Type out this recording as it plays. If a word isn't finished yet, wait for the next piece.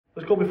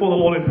Let's go before the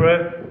Lord in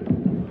prayer.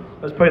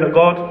 Let's pray that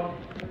God,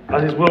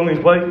 as His will and His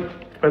way,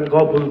 pray that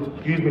God will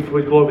use me for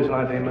His glory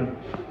tonight. Amen.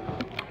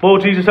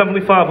 Lord Jesus,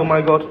 Heavenly Father,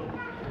 my God,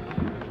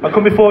 I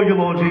come before you,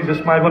 Lord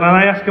Jesus, my God, and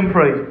I ask and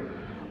pray,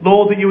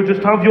 Lord, that you would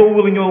just have your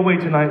will and your way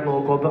tonight,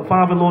 Lord God. That,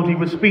 Father, Lord, you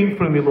would speak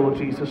through me, Lord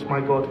Jesus, my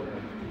God.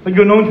 That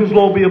your anointings,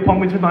 Lord, be upon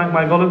me tonight,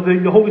 my God.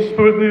 That the Holy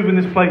Spirit move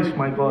in this place,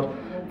 my God.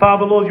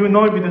 Father, Lord, you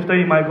anoint me this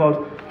day, my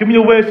God. Give me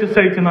your words to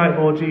say tonight,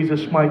 Lord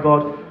Jesus, my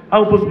God.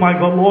 Help us, my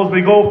God, Lord, as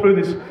we go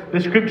through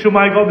this scripture,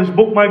 my God, this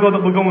book, my God,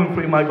 that we're going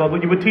through, my God.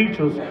 Lord, you would teach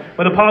us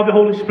by the power of the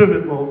Holy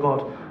Spirit, Lord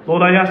God.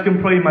 Lord, I ask and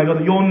pray, my God,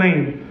 that your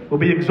name will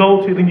be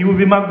exalted and you will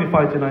be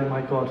magnified tonight,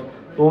 my God.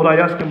 Lord, I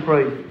ask and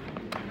pray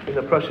in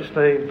the precious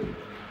name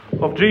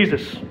of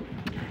Jesus.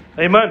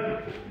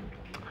 Amen.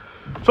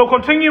 So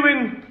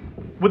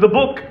continuing with the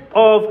book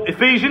of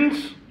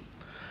Ephesians,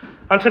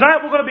 and tonight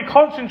we're going to be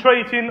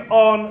concentrating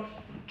on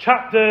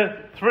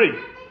chapter 3.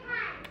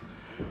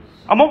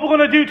 And what we're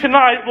going to do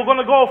tonight, we're going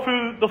to go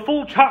through the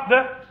full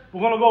chapter.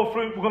 We're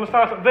going to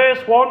start at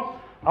verse 1,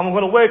 and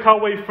we're going to work our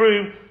way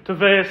through to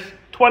verse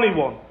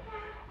 21.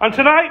 And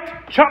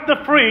tonight,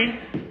 chapter 3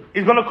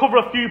 is going to cover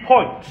a few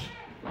points.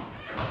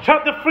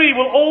 Chapter 3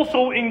 will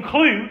also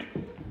include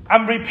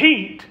and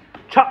repeat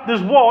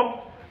chapters 1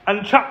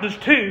 and chapters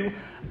 2,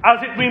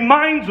 as it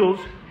reminds us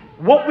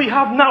what we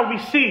have now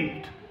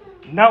received.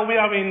 Now we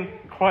are in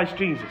Christ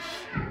Jesus.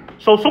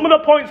 So some of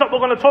the points that we're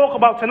going to talk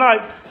about tonight,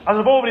 as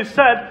I've already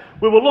said,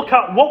 we will look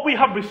at what we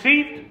have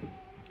received,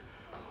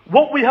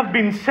 what we have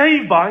been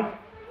saved by,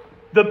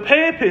 the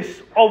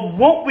purpose of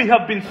what we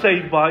have been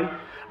saved by,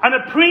 and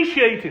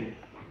appreciating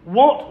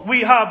what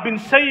we have been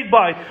saved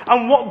by,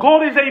 and what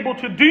God is able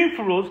to do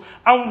for us,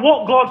 and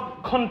what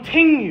God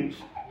continues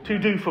to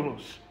do for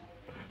us.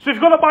 So if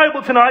you've got a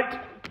Bible tonight,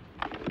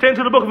 turn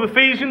to the book of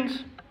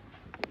Ephesians,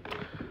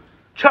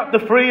 chapter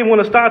 3, I'm going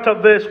to start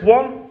at verse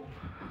 1.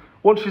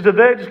 Once you're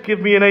there, just give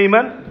me an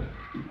amen,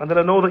 and then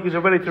I know that you're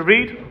ready to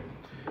read.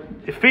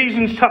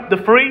 Ephesians chapter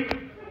 3,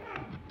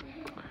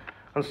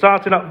 and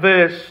starting at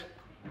verse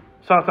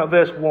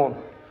 1.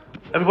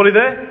 Everybody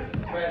there?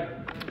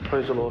 Amen.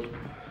 Praise the Lord.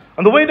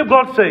 And the word of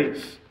God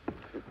says,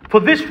 "For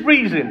this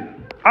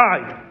reason,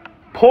 I,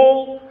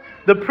 Paul,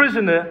 the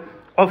prisoner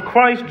of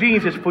Christ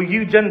Jesus for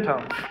you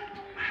Gentiles,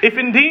 if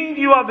indeed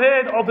you have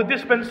heard of the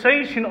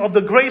dispensation of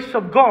the grace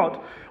of God,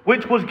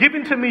 which was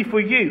given to me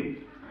for you,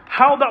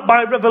 how that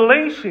by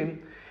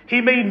revelation he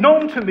made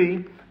known to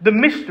me the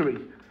mystery,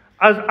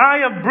 as I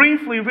have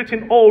briefly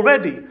written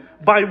already,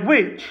 by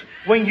which,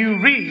 when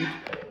you read,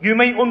 you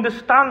may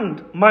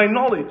understand my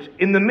knowledge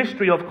in the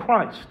mystery of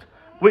Christ,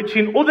 which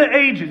in other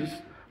ages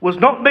was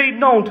not made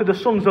known to the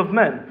sons of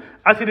men,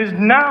 as it is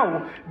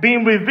now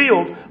being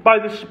revealed by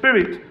the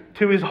Spirit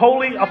to his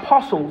holy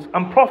apostles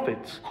and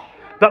prophets,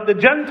 that the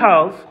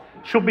Gentiles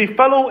should be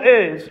fellow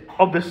heirs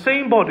of the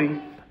same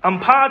body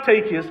and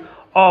partakers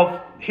of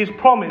his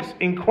promise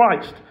in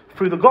Christ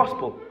through the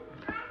gospel,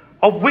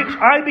 of which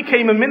I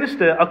became a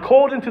minister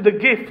according to the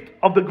gift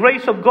of the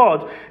grace of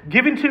God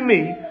given to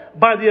me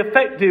by the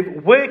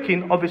effective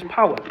working of his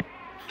power.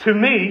 To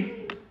me,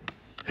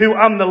 who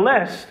am the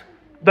less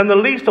than the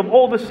least of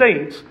all the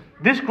saints,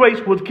 this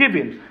grace was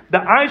given,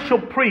 that I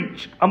should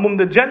preach among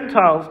the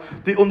Gentiles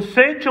the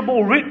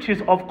unsearchable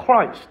riches of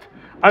Christ,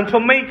 and to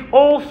make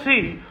all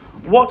see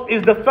what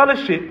is the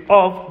fellowship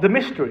of the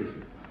mystery,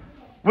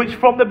 which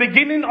from the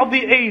beginning of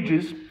the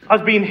ages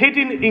has been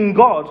hidden in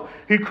God,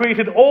 who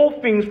created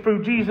all things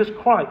through Jesus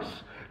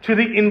Christ, to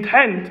the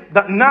intent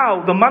that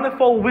now the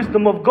manifold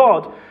wisdom of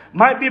God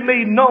might be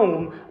made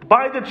known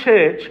by the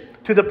church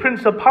to the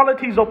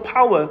principalities of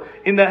power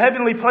in the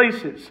heavenly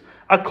places,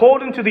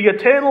 according to the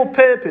eternal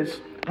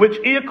purpose which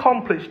he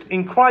accomplished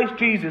in Christ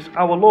Jesus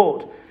our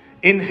Lord,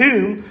 in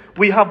whom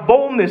we have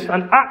boldness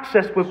and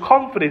access with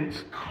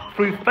confidence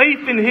through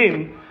faith in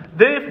him.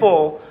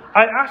 Therefore,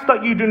 I ask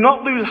that you do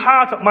not lose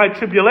heart at my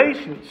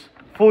tribulations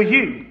for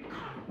you,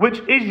 which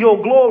is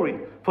your glory.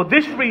 For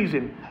this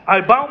reason,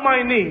 I bow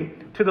my knee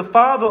to the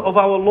Father of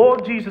our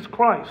Lord Jesus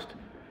Christ,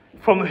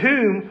 from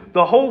whom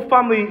the whole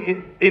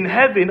family in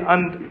heaven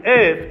and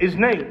earth is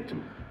named,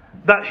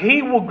 that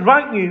he will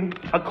grant you,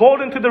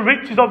 according to the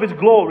riches of his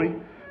glory,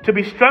 to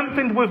be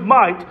strengthened with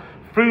might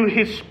through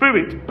his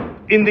Spirit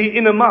in the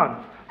inner man,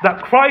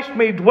 that Christ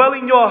may dwell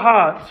in your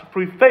hearts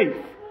through faith,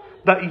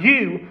 that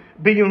you,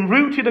 being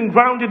rooted and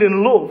grounded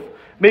in love,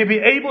 may be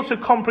able to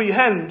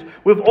comprehend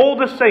with all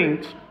the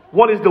saints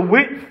what is the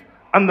width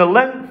and the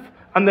length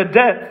and the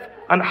depth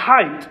and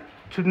height,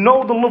 to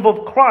know the love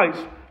of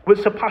Christ which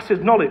surpasses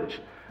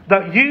knowledge,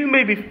 that you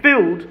may be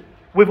filled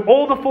with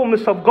all the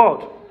fullness of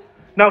God.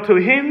 Now to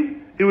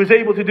him who is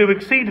able to do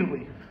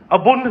exceedingly,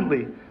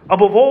 abundantly,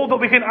 above all that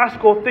we can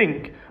ask or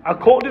think,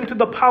 according to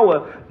the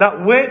power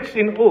that works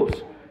in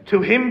us,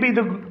 to him be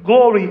the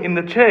glory in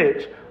the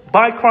church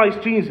by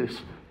Christ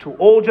Jesus, to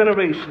all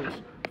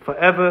generations,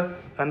 forever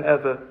and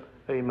ever.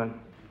 Amen.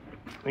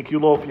 Thank you,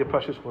 Lord, for your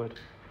precious word.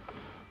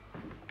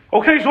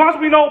 Okay, so as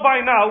we know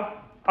by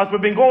now, as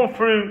we've been going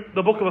through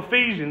the book of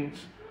Ephesians,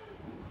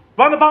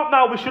 round about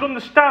now we should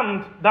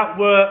understand that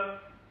we're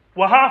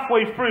We're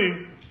halfway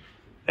through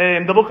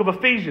the book of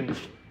Ephesians.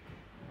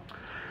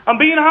 And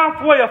being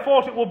halfway, I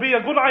thought it would be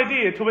a good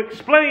idea to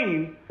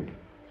explain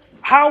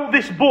how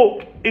this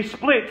book is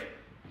split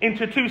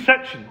into two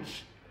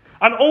sections.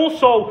 And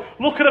also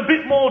look at a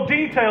bit more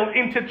detail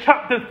into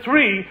chapter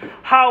 3,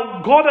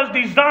 how God has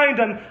designed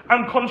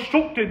and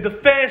constructed the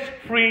first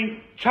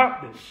 3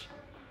 chapters.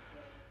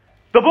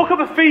 The book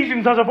of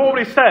Ephesians, as I've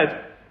already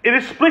said, it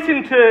is split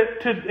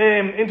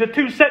into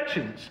 2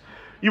 sections.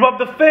 You have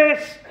the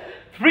first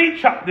 3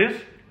 chapters,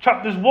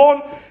 chapters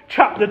 1,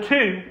 chapter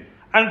 2,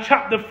 and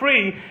chapter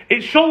 3.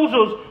 It shows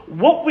us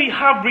what we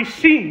have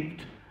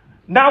received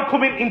now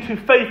coming into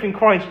faith in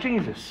Christ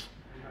Jesus.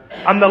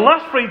 And the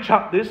last 3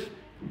 chapters,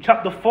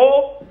 chapter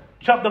 4,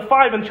 chapter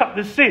 5, and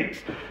chapter 6,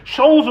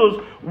 shows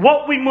us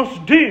what we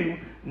must do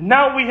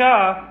now we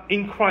are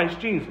in Christ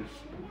Jesus.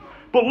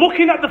 But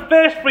looking at the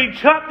first 3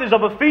 chapters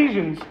of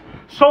Ephesians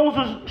shows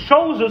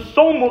us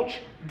so much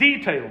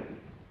detail.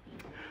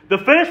 The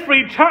first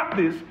 3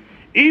 chapters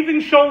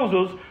even shows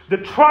us the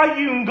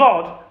triune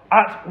God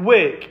at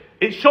work.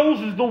 It shows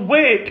us the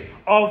work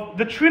of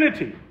the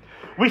Trinity.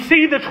 We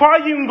see the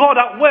triune God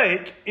at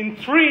work in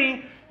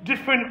 3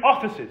 different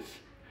offices.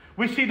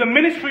 We see the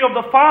ministry of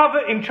the Father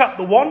in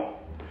chapter 1.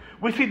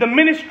 We see the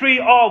ministry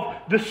of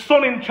the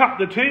Son in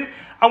chapter 2.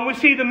 And we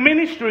see the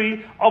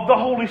ministry of the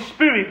Holy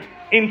Spirit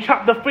in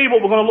chapter 3,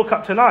 what we're going to look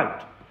at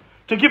tonight.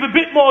 To give a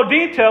bit more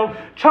detail,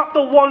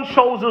 chapter 1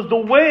 shows us the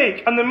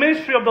work and the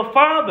ministry of the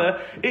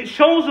Father. It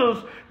shows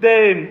us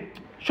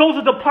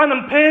the plan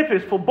and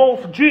purpose for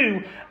both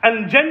Jew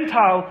and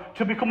Gentile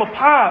to become a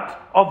part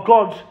of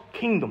God's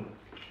kingdom.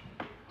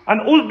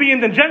 And us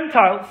being the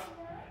Gentiles,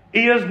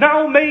 He has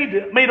now made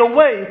a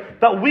way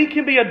that we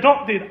can be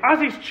adopted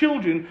as His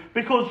children,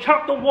 because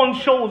chapter 1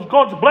 shows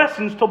God's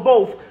blessings to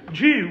both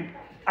Jew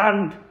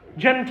and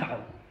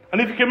Gentile. And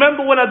if you can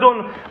remember when I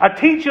done a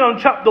teaching on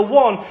chapter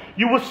 1,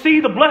 you will see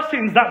the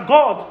blessings that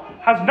God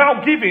has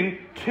now given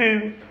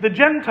to the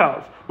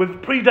Gentiles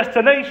with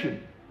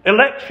predestination,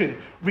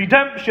 election,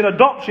 redemption,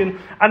 adoption,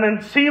 and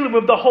then sealing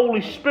with the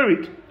Holy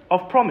Spirit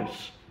of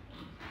promise.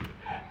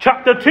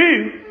 Chapter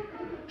 2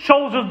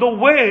 shows us the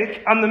work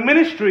and the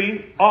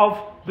ministry of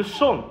the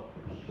Son.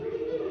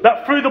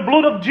 That through the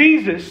blood of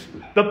Jesus,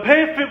 the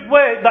perfect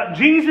work that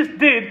Jesus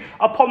did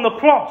upon the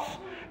cross,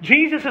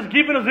 Jesus has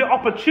given us the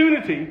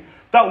opportunity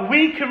that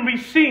we can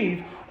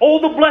receive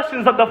all the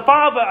blessings that the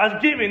Father has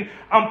given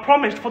and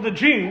promised for the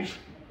Jews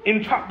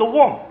in chapter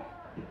 1.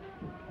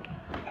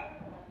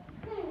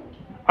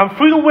 And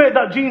through the work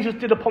that Jesus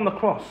did upon the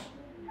cross,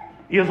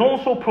 He has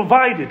also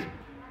provided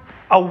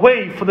a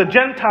way for the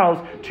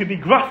Gentiles to be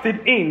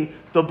grafted in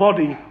the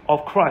body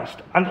of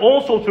Christ, and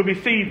also to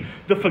receive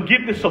the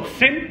forgiveness of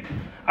sin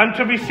and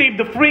to receive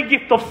the free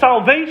gift of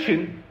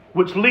salvation,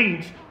 which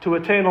leads to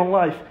eternal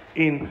life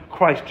in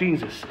Christ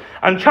Jesus.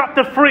 And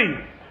chapter 3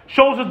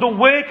 shows us the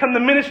work and the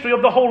ministry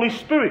of the Holy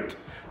Spirit.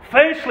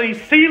 Firstly,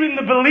 sealing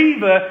the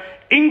believer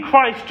in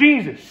Christ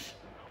Jesus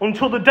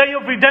until the day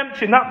of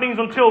redemption. That means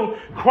until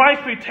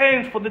Christ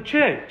returns for the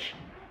church.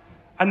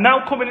 And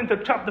now coming into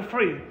chapter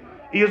 3,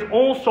 He is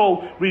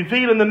also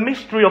revealing the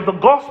mystery of the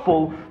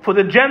gospel for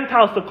the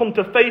Gentiles to come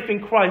to faith in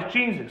Christ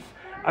Jesus.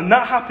 And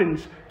that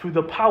happens through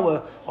the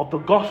power of the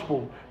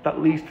gospel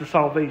that leads to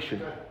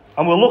salvation.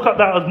 And we'll look at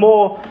that as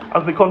more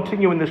as we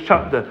continue in this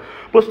chapter.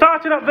 But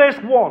starting at verse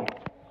 1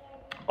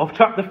 of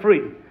chapter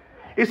 3,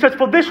 it says,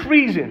 "For this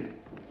reason,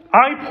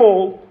 I,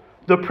 Paul,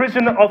 the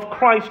prisoner of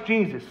Christ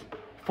Jesus,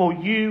 for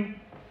you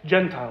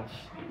Gentiles."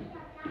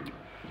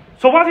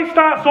 So as he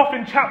starts off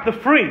in chapter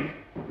 3,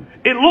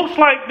 it looks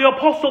like the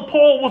Apostle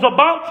Paul was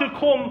about to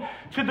come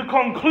to the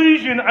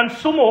conclusion and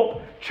sum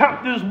up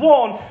chapters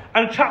 1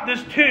 and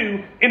chapters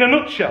 2 in a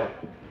nutshell.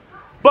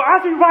 But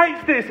as he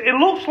writes this, it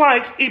looks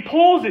like he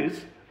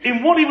pauses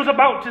in what he was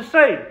about to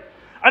say.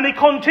 And he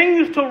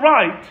continues to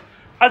write.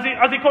 As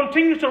he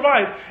continues to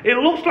write, it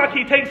looks like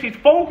he takes his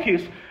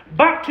focus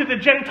back to the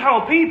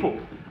Gentile people,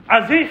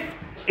 as if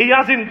he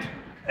hasn't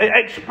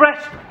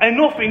expressed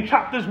enough in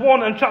chapters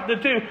 1 and chapter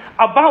 2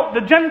 about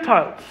the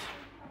Gentiles.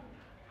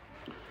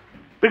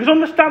 Because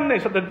understand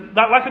this,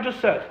 that like I just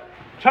said,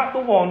 chapter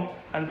 1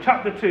 and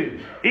chapter 2,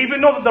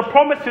 even though the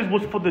promises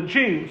was for the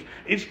Jews,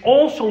 it's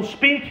also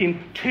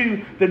speaking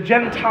to the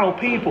Gentile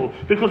people.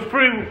 Because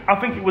through, I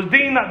think it was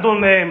Dean that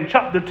done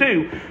chapter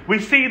 2, we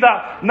see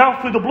that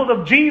now through the blood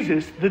of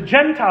Jesus, the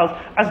Gentiles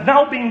has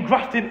now been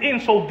grafted in.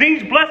 So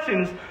these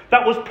blessings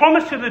that was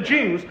promised to the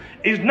Jews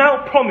is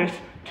now promised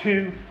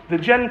to the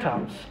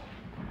Gentiles.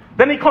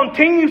 Then he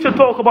continues to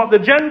talk about the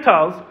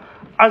Gentiles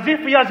as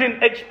if he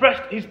hasn't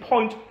expressed his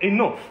point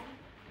enough.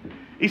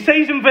 He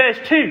says in verse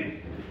 2,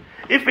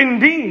 "If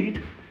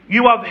indeed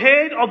you have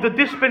heard of the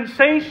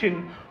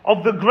dispensation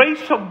of the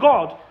grace of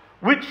God,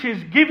 which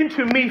is given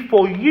to me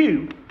for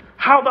you,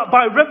 how that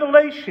by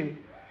revelation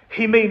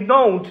He made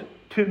known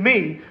to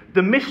me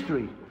the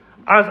mystery,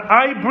 as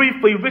I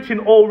briefly written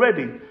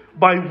already,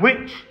 by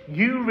which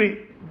you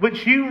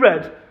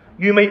read,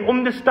 you may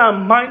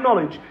understand my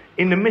knowledge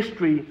in the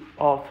mystery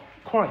of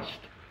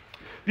Christ."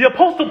 The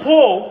Apostle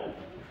Paul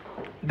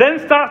then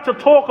starts to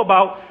talk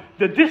about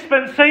the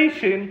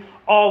dispensation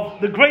of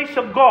the grace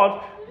of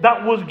God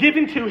that was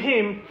given to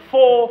him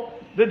for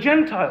the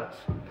Gentiles.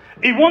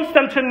 He wants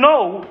them to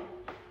know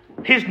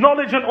his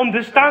knowledge and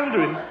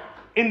understanding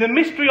in the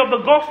mystery of the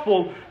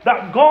gospel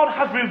that God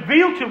has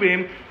revealed to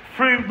him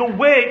through the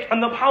work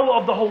and the power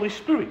of the Holy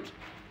Spirit.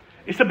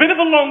 It's a bit of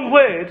a long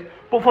word,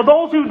 but for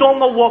those who don't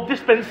know what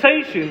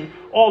dispensation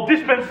or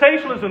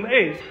dispensationalism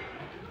is,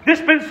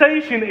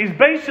 dispensation is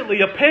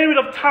basically a period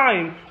of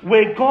time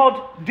where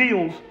God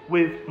deals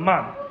with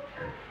man.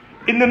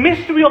 In the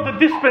mystery of the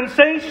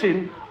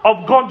dispensation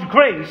of God's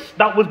grace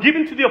that was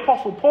given to the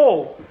Apostle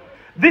Paul,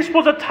 this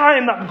was a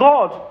time that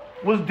God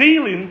was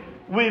dealing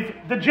with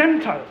the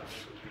Gentiles.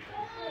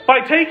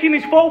 By taking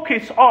his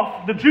focus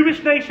off the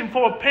Jewish nation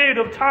for a period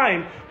of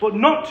time, but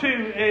not to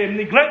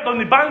neglect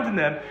or abandon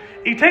them,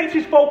 he takes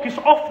his focus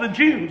off the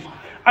Jews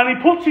and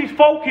he puts his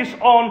focus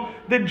on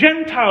the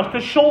Gentiles to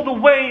show the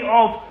way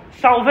of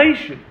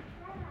salvation.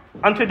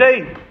 And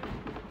today,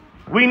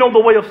 we know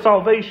the way of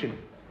salvation,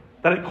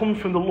 that it comes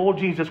from the Lord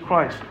Jesus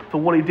Christ for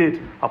what he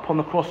did upon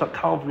the cross at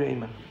Calvary.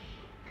 Amen.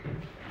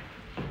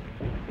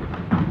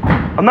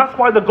 And that's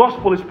why the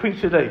gospel is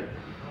preached today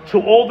to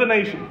all the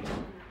nations.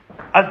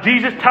 As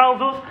Jesus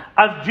tells us,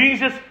 as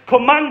Jesus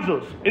commands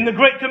us in the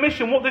Great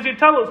Commission, what does he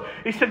tell us?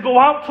 He said, go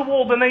out to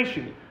all the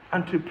nations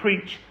and to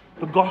preach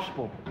the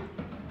gospel.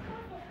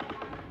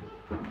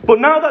 But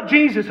now that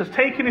Jesus has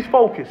taken his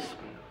focus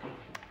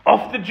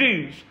off the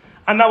Jews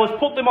and now has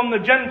put them on the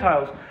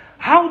Gentiles,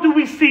 how do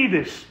we see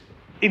this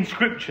in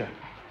Scripture?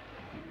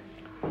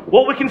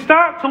 Well, we can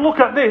start to look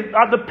at this,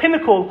 at the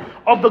pinnacle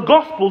of the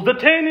Gospels, the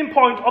turning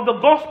point of the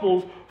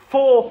Gospels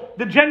for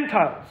the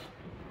Gentiles.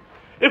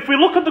 If we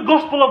look at the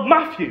Gospel of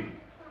Matthew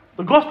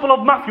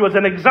as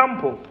an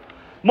example,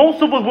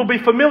 most of us will be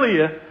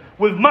familiar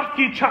with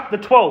Matthew chapter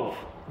 12,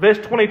 verse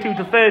 22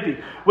 to 30,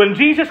 when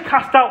Jesus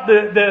cast out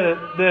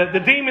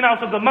the demon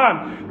out of the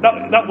man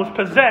that was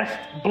possessed,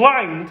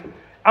 blind,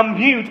 and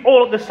mute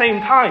all at the same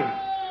time.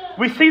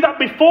 We see that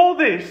before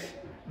this,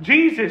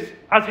 Jesus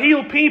has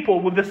healed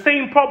people with the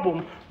same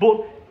problem,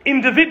 but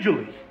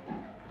individually.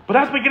 But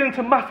as we get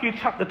into Matthew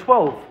chapter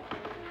 12,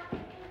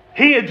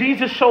 here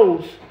Jesus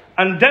shows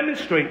and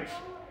demonstrates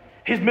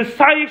his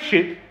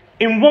messiahship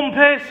in one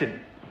person,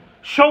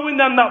 showing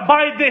them that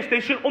by this they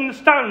should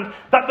understand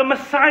that the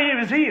Messiah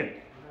is here.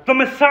 The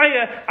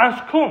Messiah has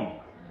come.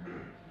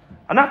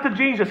 And after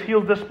Jesus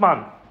heals this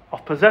man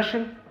of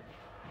possession,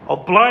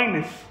 of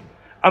blindness,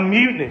 and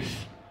muteness,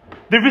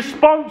 the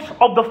response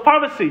of the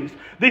Pharisees,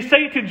 they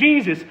say to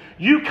Jesus,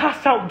 you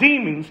cast out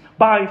demons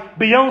by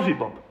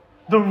Beelzebub,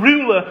 the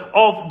ruler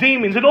of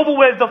demons. In other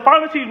words, the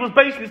Pharisees was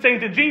basically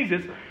saying to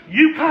Jesus,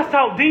 you cast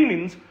out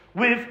demons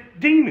with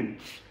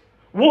demons.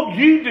 What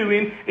you're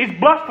doing is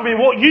blasphemy.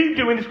 What you're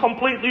doing is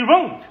completely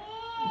wrong.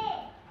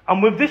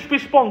 And with this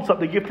response that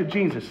they give to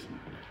Jesus,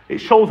 it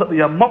shows that they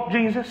have mocked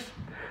Jesus,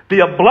 they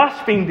have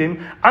blasphemed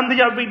him, and they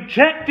have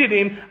rejected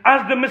him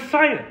as the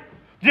Messiah.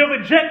 They have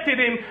rejected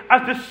him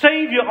as the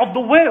Saviour of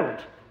the world.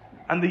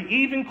 And they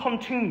even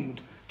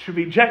continued to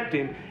reject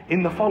him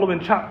in the following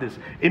chapters.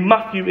 In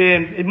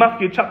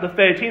Matthew chapter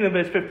 13 and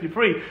verse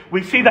 53,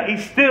 we see that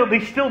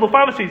the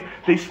Pharisees,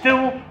 they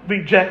still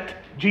reject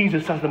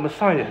Jesus as the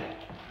Messiah.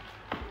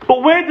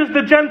 But where does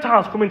the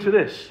Gentiles come into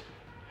this?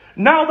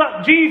 Now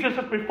that Jesus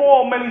has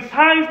performed many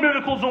signs,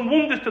 miracles, and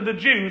wonders to the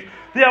Jews,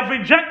 they have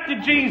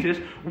rejected Jesus.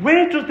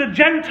 Where does the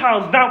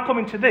Gentiles now come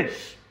into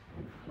this?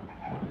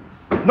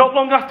 Not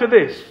long after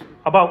this,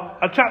 about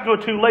a chapter or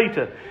two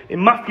later,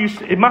 in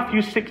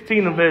Matthew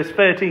 16 and verse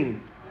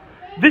 13,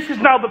 this is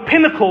now the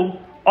pinnacle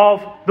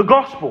of the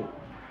gospel.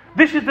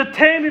 This is the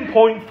turning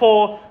point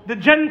for the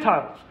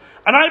Gentiles.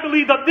 And I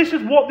believe that this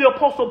is what the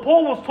Apostle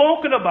Paul was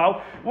talking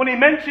about when he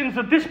mentions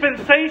the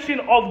dispensation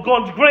of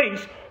God's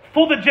grace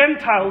for the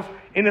Gentiles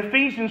in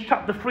Ephesians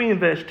chapter 3 and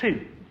verse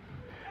 2.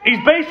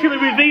 He's basically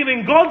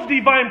revealing God's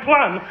divine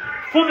plan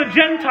for the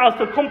Gentiles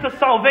to come to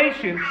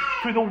salvation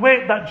through the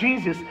work that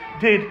Jesus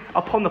did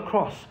upon the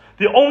cross.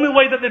 The only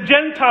way that the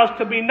Gentiles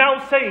can be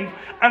now saved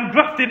and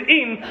grafted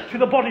in to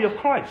the body of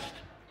Christ.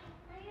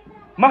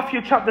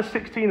 Matthew chapter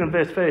 16 and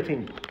verse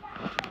 13.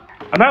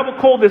 And I will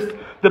call this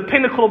the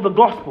pinnacle of the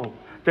gospel,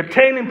 the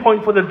turning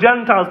point for the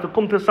Gentiles to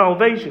come to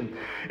salvation.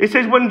 It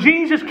says, when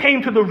Jesus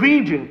came to the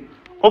region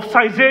of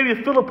Caesarea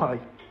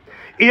Philippi,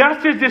 he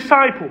asked his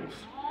disciples,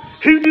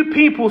 who do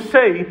people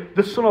say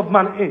the Son of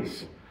Man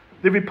is?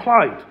 They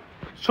replied,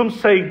 some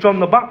say John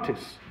the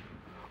Baptist,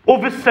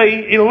 others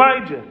say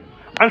Elijah,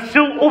 and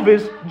still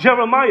others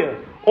Jeremiah,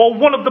 or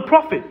one of the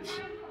prophets.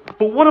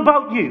 But what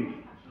about you?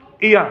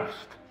 He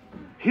asked,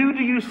 who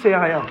do you say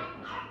I am?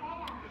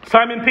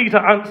 Simon Peter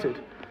answered,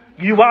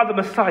 you are the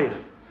Messiah,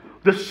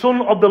 the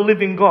Son of the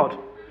living God.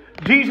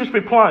 Jesus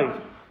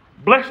replied,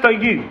 blessed are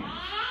you,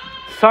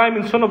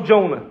 Simon, son of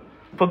Jonah,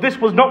 for this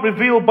was not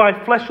revealed by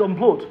flesh and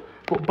blood,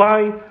 but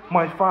by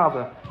my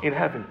Father in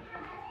heaven.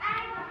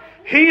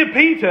 Here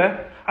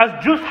Peter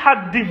has just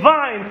had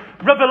divine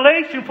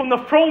revelation from the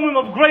throne room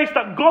of grace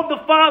that God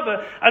the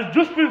Father has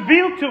just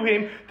revealed to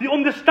him the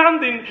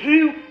understanding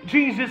who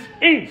Jesus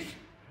is.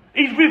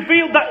 He's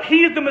revealed that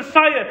he is the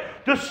Messiah,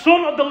 the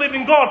Son of the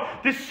living God,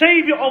 the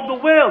Savior of the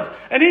world.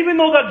 And even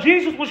though that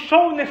Jesus was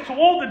showing this to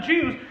all the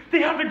Jews, they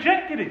have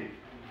rejected it.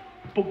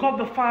 But God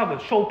the Father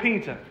showed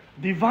Peter,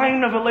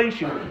 divine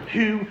revelation,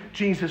 who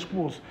Jesus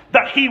was.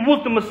 That he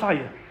was the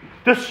Messiah,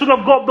 the Son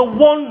of God, the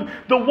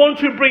one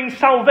to bring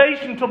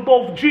salvation to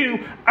both Jew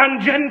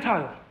and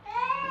Gentile.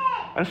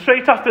 And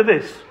straight after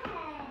this,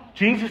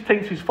 Jesus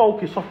takes his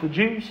focus off the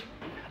Jews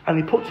and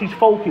he puts his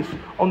focus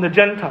on the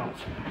Gentiles.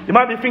 You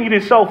might be thinking to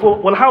yourself,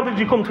 well, how did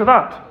you come to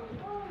that?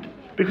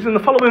 Because in the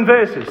following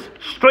verses,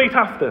 straight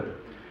after,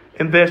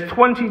 in verse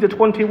 20 to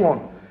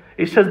 21,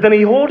 it says, Then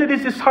he ordered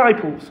his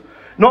disciples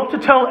not to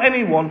tell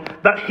anyone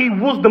that he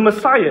was the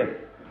Messiah.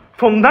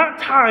 From that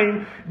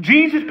time,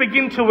 Jesus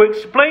began to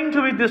explain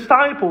to his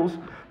disciples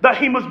that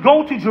he must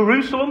go to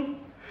Jerusalem.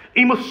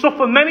 He must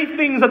suffer many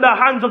things at the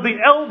hands of the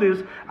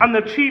elders and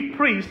the chief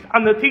priests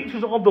and the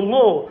teachers of the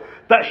law,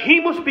 that he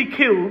must be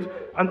killed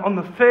and on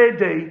the third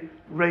day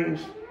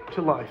raised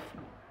to life.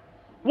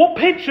 What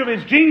picture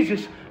is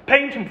Jesus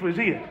painting for us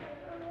here?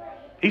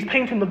 He's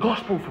painting the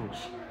gospel for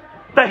us.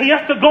 That he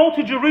has to go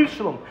to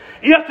Jerusalem.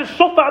 He has to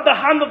suffer at the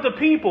hand of the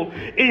people.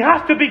 He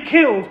has to be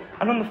killed.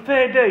 And on the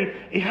third day,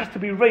 he has to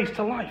be raised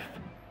to life.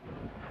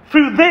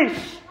 Through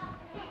this,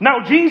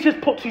 now Jesus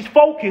puts his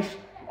focus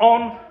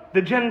on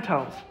the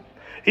Gentiles.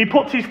 He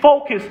puts his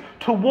focus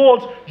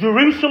towards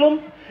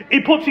Jerusalem. He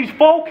puts his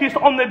focus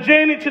on the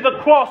journey to the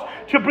cross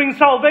to bring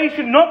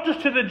salvation not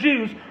just to the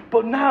Jews,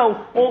 but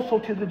now also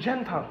to the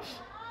Gentiles.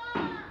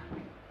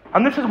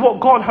 And this is what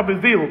God had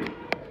revealed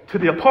to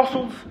the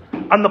apostles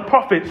and the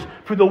prophets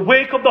through the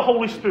work of the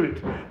Holy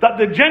Spirit, that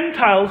the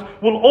Gentiles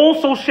will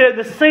also share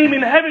the same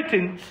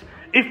inheritance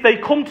if they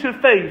come to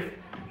faith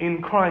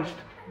in Christ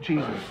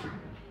Jesus.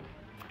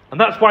 And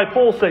that's why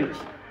Paul says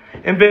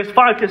in verse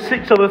 5 to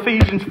 6 of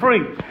Ephesians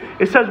 3,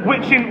 it says,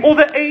 which in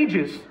other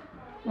ages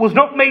was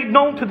not made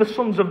known to the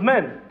sons of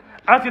men,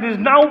 as it is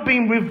now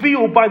being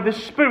revealed by the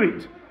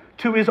Spirit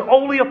to his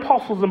holy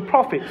apostles and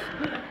prophets,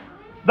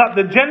 that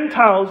the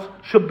Gentiles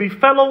should be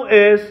fellow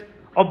heirs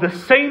of the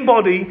same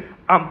body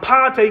and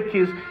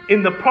partakers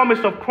in the promise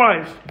of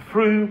Christ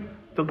through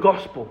the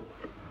gospel.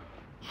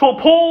 So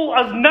Paul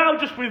has now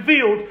just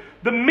revealed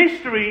the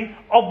mystery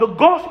of the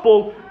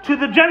gospel to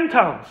the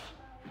Gentiles.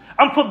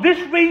 And for this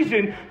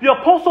reason, the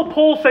Apostle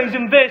Paul says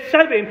in verse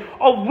 7,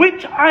 of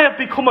which I have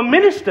become a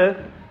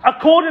minister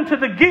according to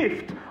the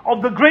gift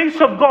of the grace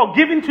of God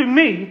given to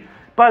me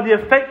by the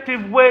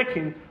effective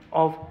working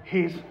of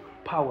his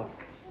power.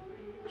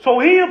 So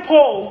here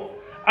Paul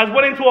has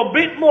went into a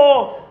bit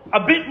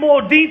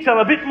more detail,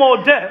 a bit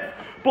more depth,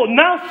 but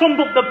now summed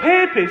up the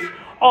purpose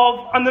of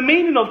and the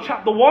meaning of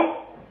chapter 1,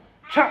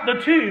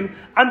 chapter 2,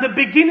 and the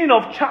beginning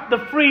of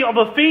chapter 3 of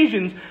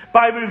Ephesians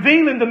by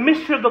revealing the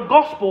mystery of the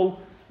gospel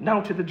now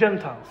to the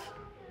Gentiles.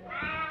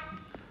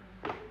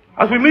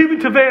 As we move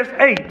into verse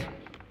 8,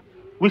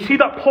 we see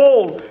that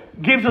Paul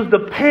gives us the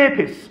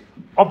purpose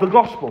of the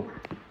gospel.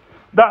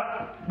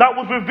 That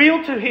was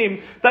revealed to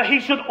him that he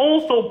should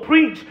also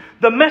preach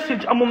the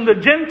message among the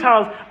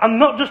Gentiles and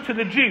not just to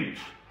the Jews.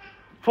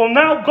 For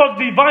now God's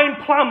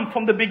divine plan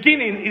from the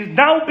beginning is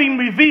now being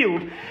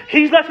revealed.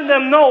 He's letting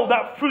them know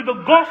that through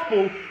the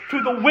gospel,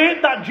 through the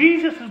work that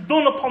Jesus has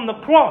done upon the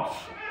cross,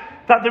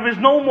 that there is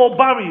no more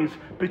barriers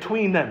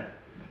between them.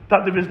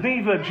 That there is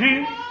neither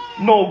Jew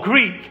nor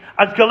Greek,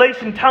 as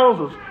Galatians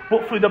tells us,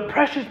 but through the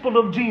precious blood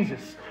of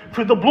Jesus,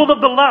 through the blood of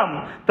the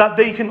Lamb, that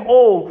they can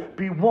all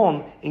be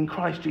one in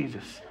Christ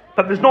Jesus.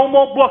 That there's no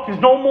more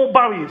blockage, no more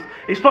barriers.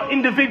 It's not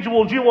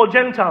individual, Jew or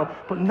Gentile,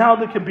 but now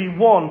they can be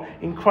one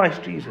in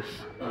Christ Jesus.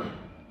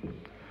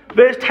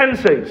 Verse 10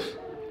 says,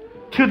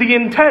 to the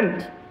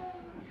intent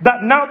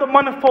that now the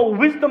manifold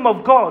wisdom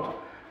of God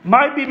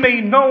might be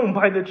made known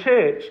by the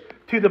church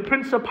to the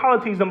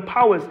principalities and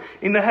powers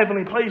in the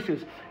heavenly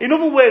places. In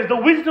other words, the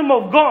wisdom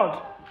of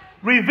God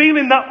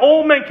revealing that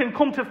all men can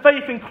come to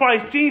faith in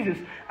Christ Jesus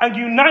and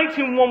unite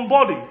in one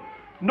body,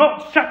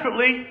 not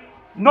separately,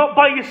 not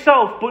by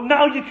yourself, but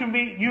now you can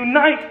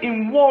unite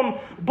in one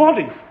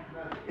body,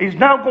 is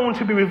now going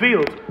to be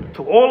revealed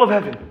to all of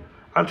heaven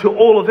and to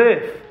all of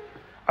earth.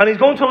 And he's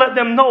going to let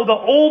them know that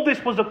all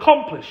this was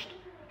accomplished.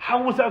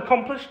 How was it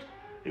accomplished?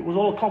 It was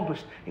all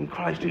accomplished in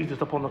Christ Jesus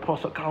upon the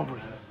cross at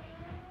Calvary.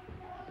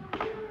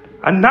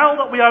 And now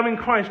that we are in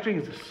Christ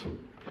Jesus,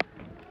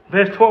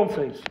 verse 12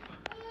 says,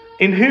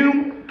 in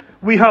whom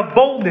we have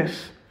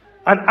boldness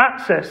and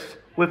access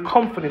with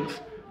confidence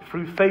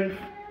through faith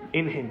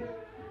in him.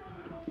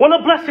 What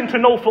a blessing to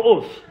know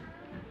for us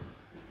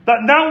that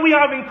now we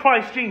are in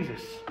Christ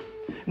Jesus.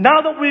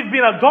 Now that we've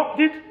been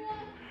adopted,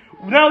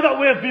 now that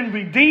we have been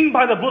redeemed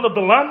by the blood of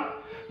the Lamb,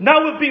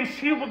 now we've been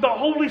sealed with the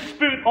Holy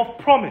Spirit of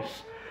promise,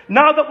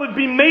 now that we've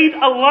been made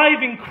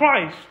alive in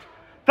Christ,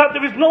 that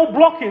there is no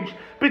blockage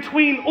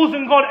between us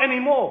and God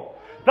anymore.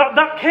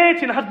 That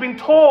curtain has been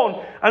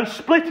torn and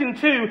split in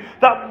two.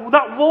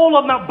 That wall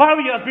and that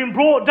barrier has been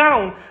brought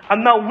down.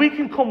 And now we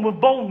can come with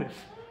boldness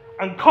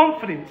and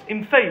confidence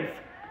in faith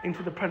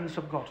into the presence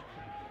of God.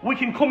 We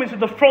can come into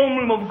the throne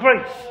room of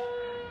grace.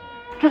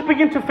 Just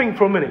begin to think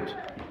for a minute.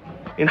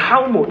 in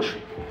how much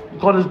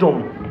God has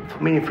done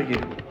for me and for you.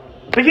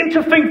 Begin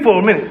to think for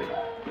a minute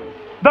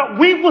that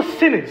we were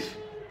sinners,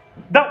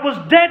 that was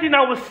dead in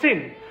our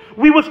sin.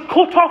 We was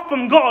cut off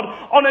from God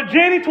on a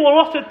journey to a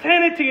lost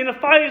eternity in the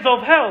fires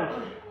of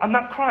hell. And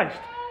that Christ,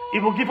 He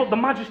will give up the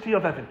majesty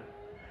of heaven.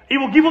 He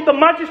will give up the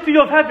majesty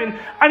of heaven,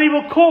 and He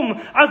will come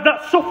as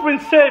that suffering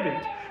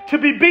servant to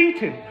be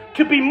beaten,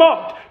 to be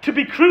mocked, to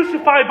be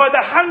crucified by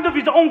the hand of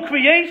His own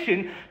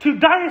creation, to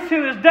die a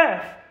sinner's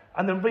death,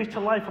 and then raised to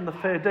life on the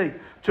third day,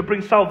 to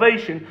bring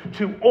salvation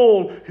to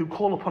all who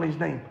call upon His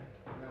name.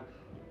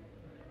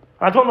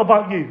 I don't know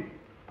about you,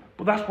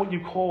 but that's what you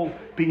call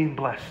being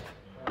blessed.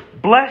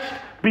 Blessed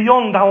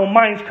beyond our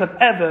minds could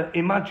ever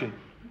imagine.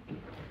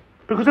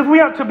 Because if we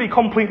had to be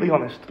completely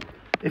honest,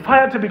 if I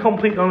had to be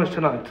completely honest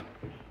tonight,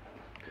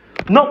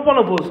 not one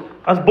of us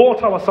has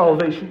bought our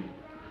salvation.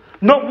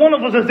 Not one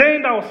of us has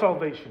earned our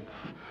salvation.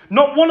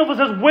 Not one of us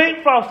has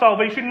worked for our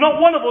salvation.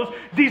 Not one of us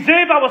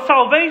deserve our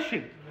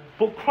salvation.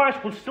 But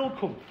Christ will still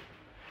come.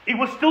 He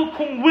will still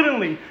come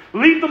willingly,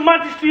 leave the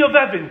majesty of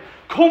heaven,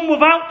 come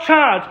without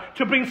charge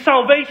to bring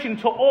salvation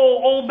to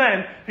all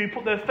men who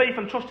put their faith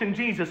and trust in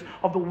Jesus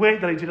of the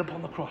work that He did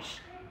upon the cross.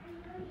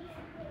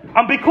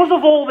 And because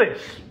of all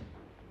this,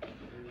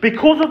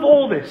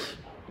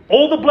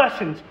 all the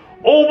blessings,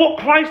 all what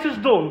Christ has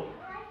done,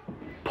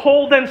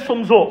 Paul then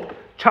sums up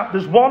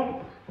chapters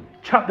 1,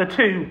 chapter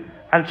 2,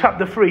 and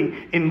chapter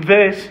 3 in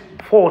verse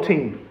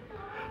 14.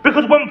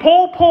 Because when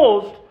Paul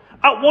paused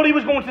at what he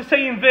was going to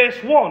say in verse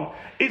 1,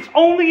 it's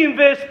only in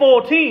verse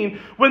 14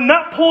 when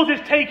that pause is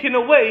taken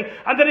away,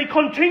 and then he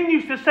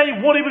continues to say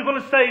what he was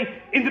going to say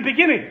in the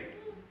beginning.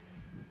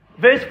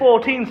 Verse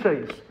 14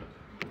 says,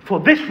 "For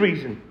this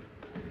reason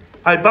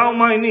I bow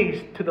my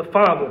knees to the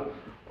Father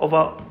of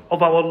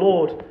our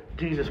Lord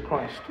Jesus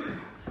Christ."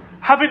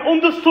 Having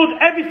understood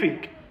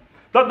everything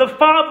that the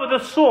Father,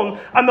 the Son,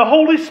 and the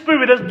Holy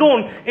Spirit has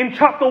done in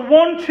chapter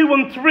 1, 2,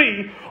 and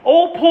 3,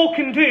 all Paul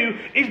can do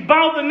is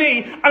bow the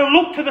knee and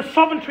look to the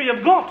sovereignty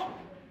of God.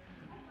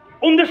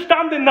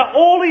 Understanding that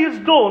all he has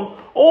done,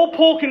 all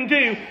Paul can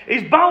do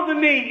is bow the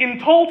knee in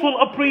total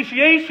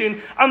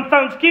appreciation and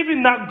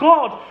thanksgiving that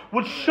God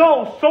would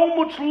show so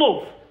much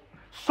love,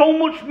 so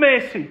much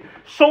mercy,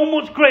 so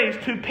much grace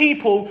to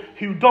people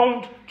who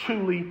don't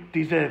truly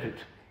deserve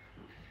it.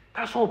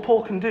 That's all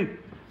Paul can do.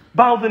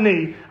 Bow the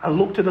knee and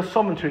look to the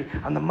sovereignty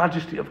and the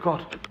majesty of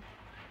God.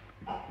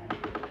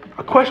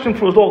 A question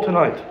for us all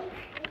tonight.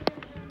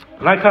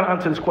 And I can't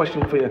answer this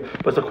question for you,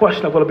 but it's a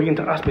question I've got to begin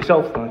to ask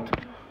myself tonight.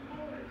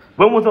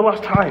 When was the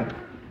last time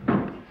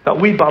that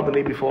we bowed the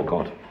knee before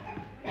God?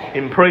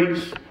 In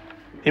praise,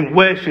 in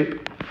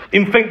worship,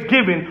 in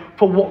thanksgiving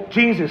for what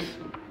Jesus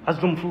has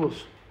done for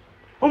us.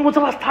 When was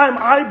the last time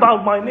I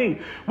bowed my knee?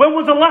 When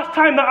was the last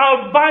time that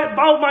I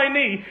bowed my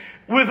knee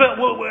with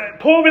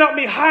pouring out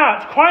my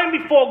heart, crying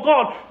before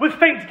God with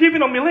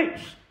thanksgiving on my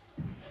lips?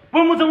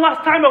 When was the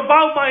last time I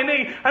bowed my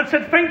knee and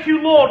said, "Thank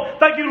you, Lord,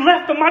 that you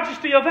left the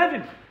majesty of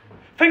heaven.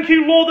 Thank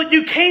you, Lord, that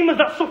you came as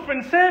that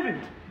suffering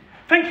servant.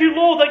 Thank you,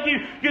 Lord, that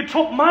you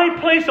took my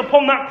place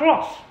upon that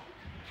cross.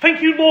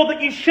 Thank you, Lord,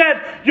 that you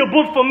shed your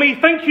blood for me.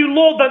 Thank you,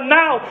 Lord, that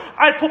now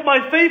I put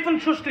my faith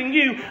and trust in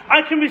you.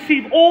 I can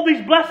receive all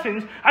these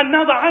blessings, and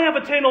now that I have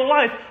eternal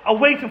life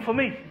awaiting for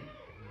me."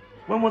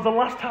 When was the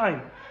last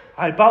time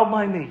I bowed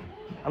my knee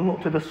and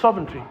looked to the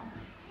sovereignty,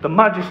 the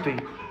majesty,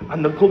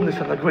 and the goodness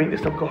and the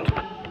greatness of God?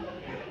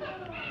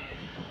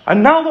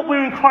 And now that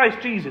we're in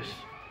Christ Jesus,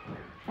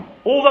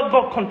 all that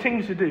God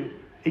continues to do,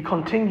 He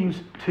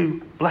continues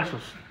to bless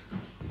us.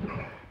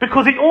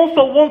 Because He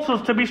also wants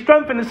us to be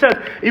strengthened. It says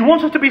He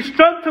wants us to be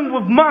strengthened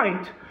with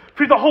might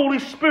through the Holy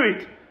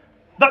Spirit,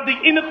 that the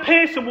inner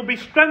person will be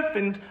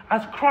strengthened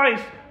as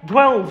Christ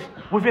dwells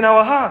within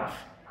our hearts.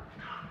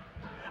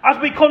 As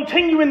we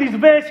continue in these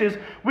verses,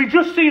 we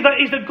just see that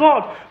He's a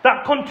God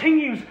that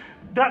continues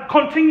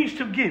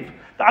to give,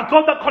 a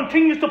God that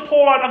continues to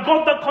pour out, a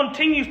God that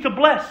continues to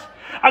bless,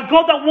 a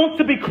God that wants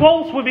to be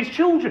close with His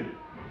children.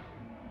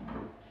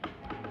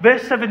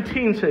 Verse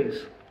 17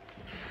 says,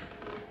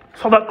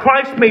 "So that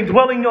Christ may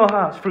dwell in your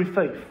hearts through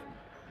faith.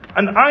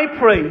 And I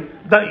pray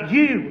that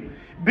you,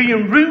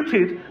 being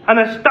rooted and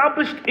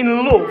established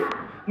in love,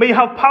 may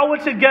have power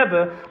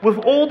together with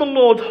all the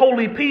Lord's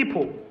holy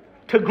people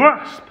to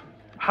grasp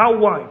how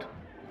wide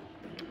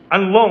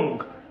and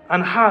long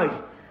and high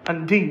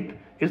and deep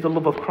is the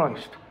love of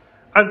Christ,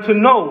 and to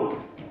know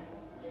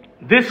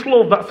this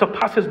love that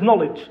surpasses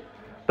knowledge,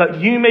 that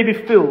you may be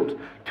filled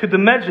to the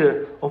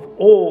measure of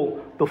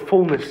all the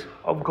fullness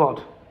of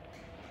God."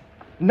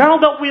 Now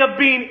that we have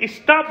been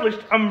established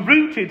and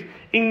rooted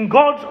in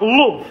God's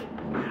love,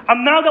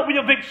 and now that we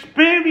have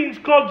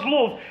experienced God's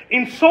love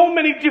in so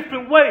many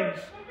different ways,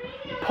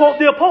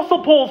 the Apostle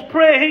Paul's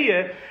prayer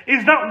here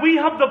is that we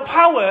have the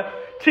power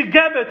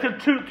together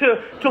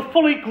to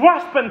fully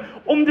grasp and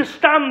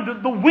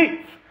understand the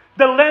width,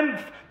 the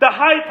length, the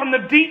height, and the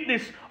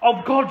deepness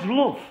of God's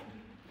love.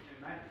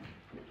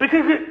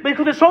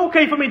 Because it's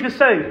okay for me to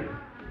say,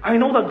 I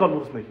know that God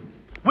loves me.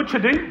 which I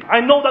do.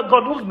 I know that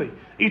God loves me.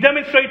 He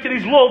demonstrated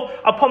his love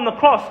upon the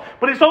cross.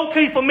 But it's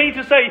okay for me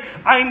to say,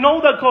 I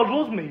know that God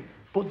loves me,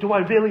 but do I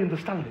really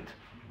understand it?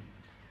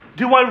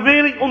 Do I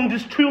really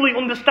truly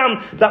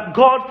understand that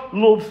God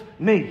loves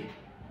me?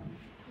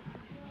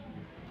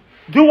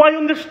 Do I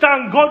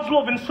understand God's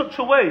love in such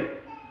a way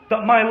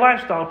that my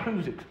lifestyle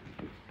proves it?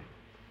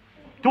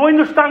 Do I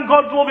understand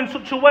God's love in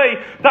such a way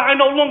that I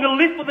no longer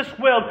live for this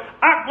world,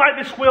 act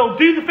like this world,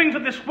 do the things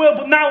of this world,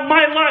 but now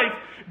my life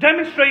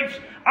demonstrates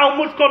how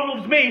much God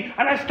loves me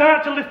and I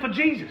start to live for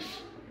Jesus?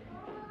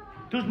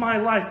 Does my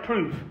life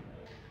prove?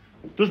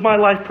 Does my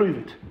life prove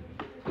it?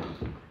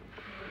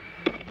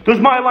 Does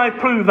my life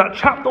prove that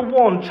chapter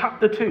 1,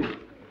 chapter 2,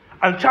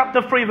 and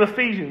chapter 3 of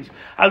Ephesians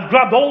has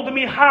grabbed hold of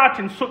my heart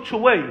in such a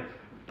way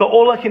that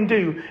all I can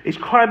do is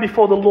cry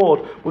before the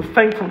Lord with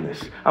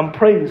thankfulness and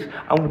praise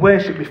and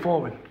worship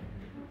before him?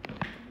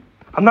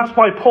 And that's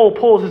why Paul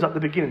pauses at the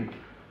beginning,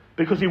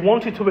 because he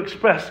wanted to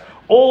express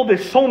all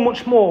this so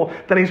much more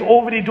than he's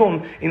already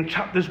done in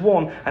chapters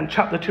 1 and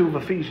chapter 2 of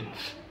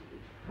Ephesians.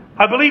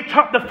 I believe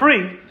chapter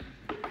 3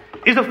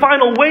 is a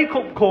final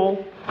wake-up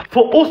call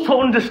for us to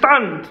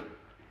understand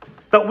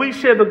that we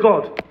serve a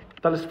God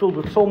that is filled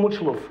with so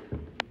much love,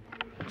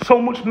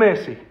 so much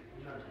mercy,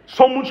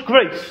 so much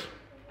grace,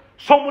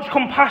 so much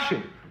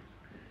compassion.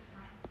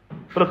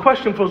 But a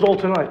question for us all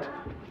tonight: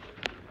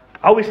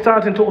 are we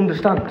starting to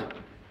understand?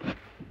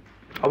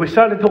 Are we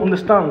starting to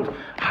understand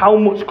how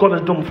much God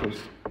has done for us?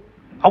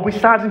 Are we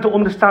starting to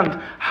understand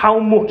how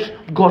much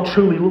God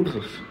truly loves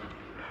us?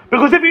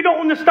 Because if you don't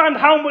understand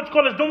how much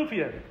God has done for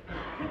you,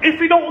 if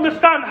you don't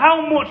understand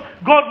how much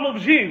God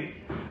loves you,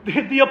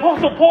 the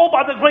Apostle Paul,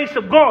 by the grace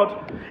of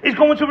God, is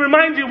going to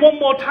remind you one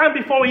more time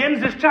before he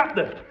ends this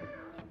chapter.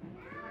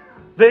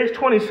 Verse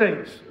 20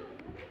 says,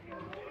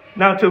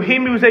 "Now to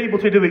him who is able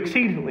to do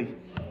exceedingly,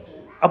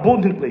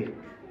 abundantly,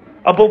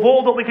 above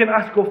all that we can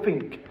ask or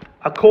think,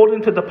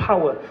 according to the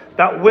power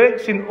that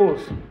works in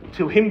us,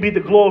 to him be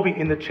the glory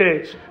in the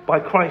church by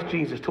Christ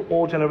Jesus to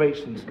all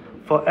generations,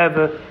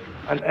 forever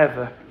and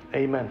ever.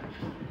 Amen."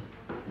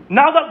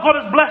 Now that God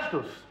has blessed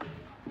us,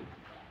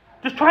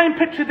 just try and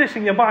picture this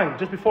in your mind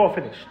just before I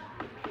finish,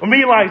 and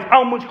realize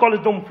how much God has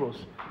done for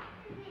us.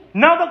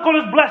 Now that God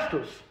has blessed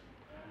us,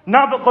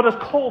 now that God has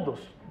called us,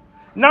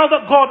 now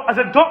that God has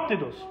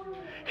adopted us,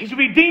 he's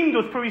redeemed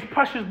us through his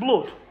precious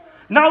blood.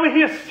 Now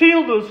he has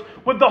sealed us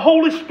with the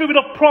Holy Spirit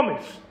of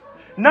promise.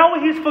 Now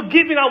he has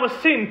forgiven our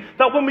sin,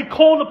 that when we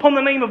call upon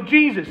the name of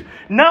Jesus,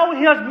 now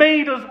he has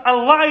made us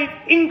alive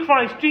in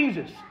Christ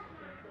Jesus.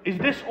 Is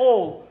this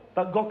all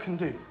that God can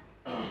do?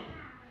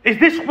 Is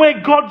this where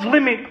God's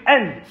limit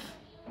ends?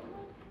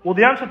 Well,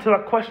 the answer to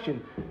that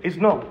question is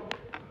no.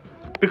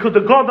 Because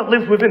the God that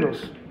lives within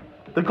us,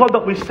 the God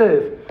that we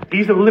serve, he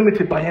isn't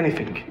limited by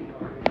anything.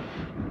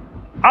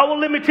 Our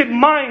limited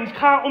minds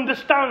can't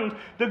understand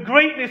the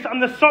greatness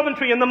and the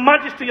sovereignty and the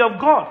majesty of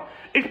God.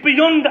 It's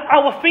beyond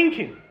our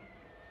thinking.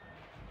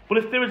 But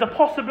if there is a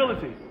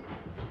possibility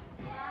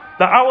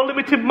that our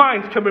limited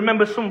minds can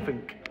remember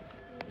something,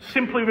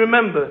 simply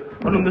remember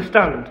and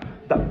understand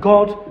that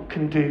God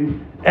can do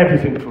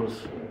everything for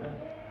us.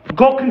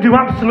 God can do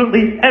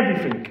absolutely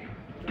everything.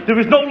 There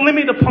is no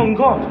limit upon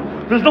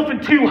God. There's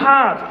nothing too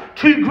hard,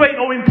 too great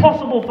or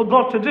impossible for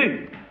God to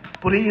do.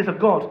 But he is a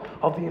God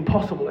of the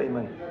impossible,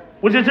 amen.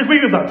 Would you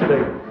agree with that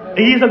today?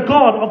 He is a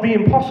God of the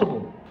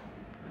impossible.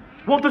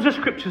 What does the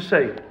scripture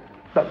say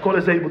that God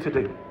is able to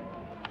do?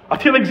 A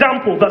few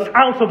examples that's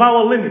out of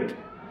our limit,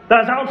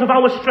 that's out of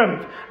our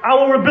strength,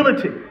 our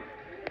ability.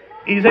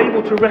 He is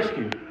able to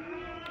rescue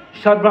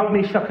Shadrach,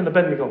 Meshach and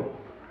Abednego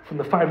from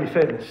the fiery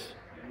furnace.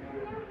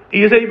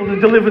 He is able to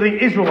deliver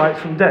the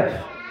Israelites from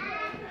death.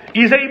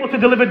 He is able to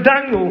deliver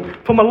Daniel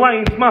from a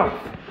lion's mouth.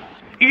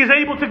 He is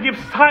able to give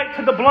sight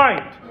to the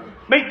blind,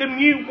 make the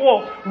mute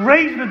walk,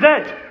 raise the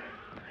dead.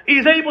 He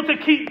is able to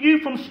keep you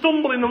from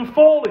stumbling and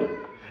falling.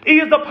 He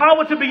has the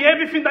power to be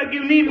everything that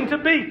you need him to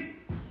be.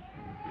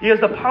 He has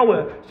the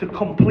power to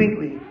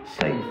completely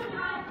save.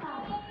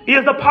 He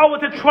has the power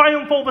to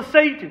triumph over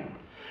Satan.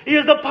 He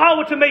has the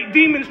power to make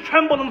demons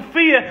tremble and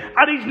fear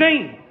at his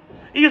name.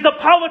 He has the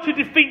power to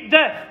defeat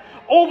death,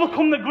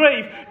 overcome the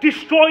grave,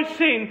 destroy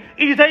sin.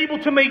 He is able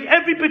to make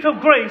every bit of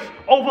grace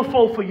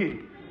overflow for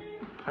you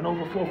and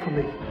overflow for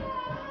me.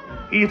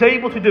 He is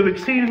able to do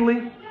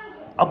exceedingly,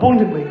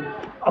 abundantly,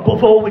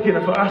 above all we can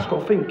ever ask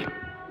or think.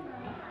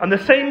 And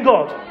the same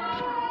God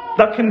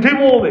that can do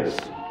all this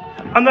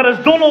and that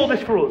has done all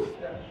this for us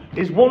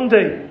is one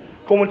day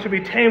going to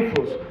return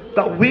for us,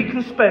 that we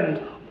can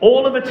spend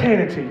all of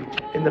eternity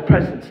in the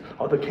presence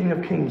of the King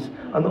of Kings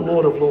and the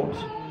Lord of Lords.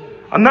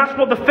 And that's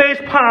what the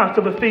first part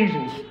of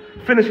Ephesians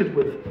finishes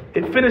with.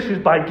 It finishes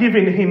by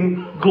giving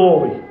him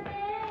glory.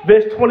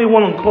 Verse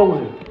 21 on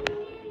closing.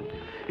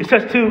 It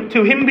says,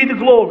 to him be the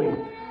glory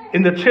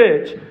in the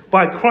church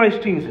by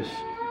Christ Jesus,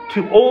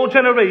 to all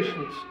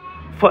generations,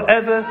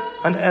 forever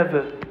and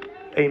ever.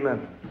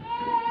 Amen.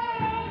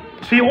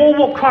 See, all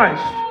what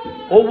Christ,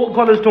 all what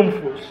God has done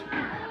for us,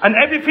 and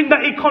everything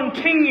that he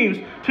continues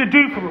to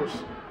do for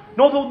us,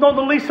 not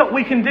the least that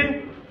we can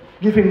do,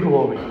 give him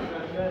glory.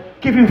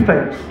 Give him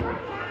thanks.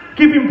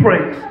 Give him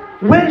praise.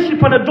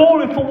 Worship and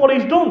adore him for what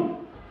he's done.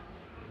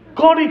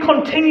 God, he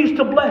continues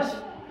to bless.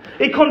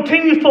 He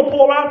continues to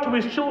pour out to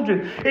his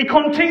children. He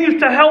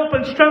continues to help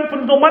and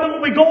strengthen no matter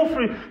what we go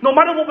through, no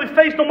matter what we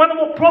face, no matter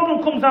what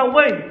problem comes our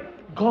way.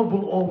 God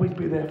will always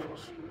be there for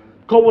us.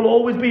 God will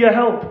always be a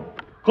help.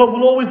 God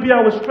will always be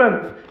our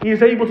strength. He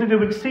is able to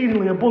do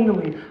exceedingly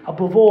abundantly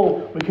above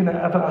all we can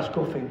ever ask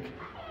or think.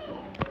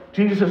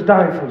 Jesus has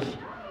died for us.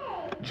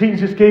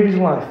 Jesus gave his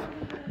life.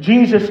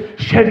 Jesus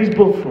shed his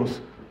blood for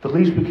us. The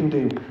least we can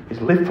do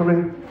is live for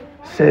him,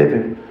 serve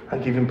him,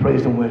 and give him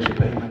praise and worship.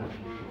 Amen.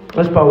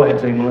 Let's bow our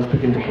heads, amen. Let's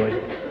begin to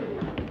pray.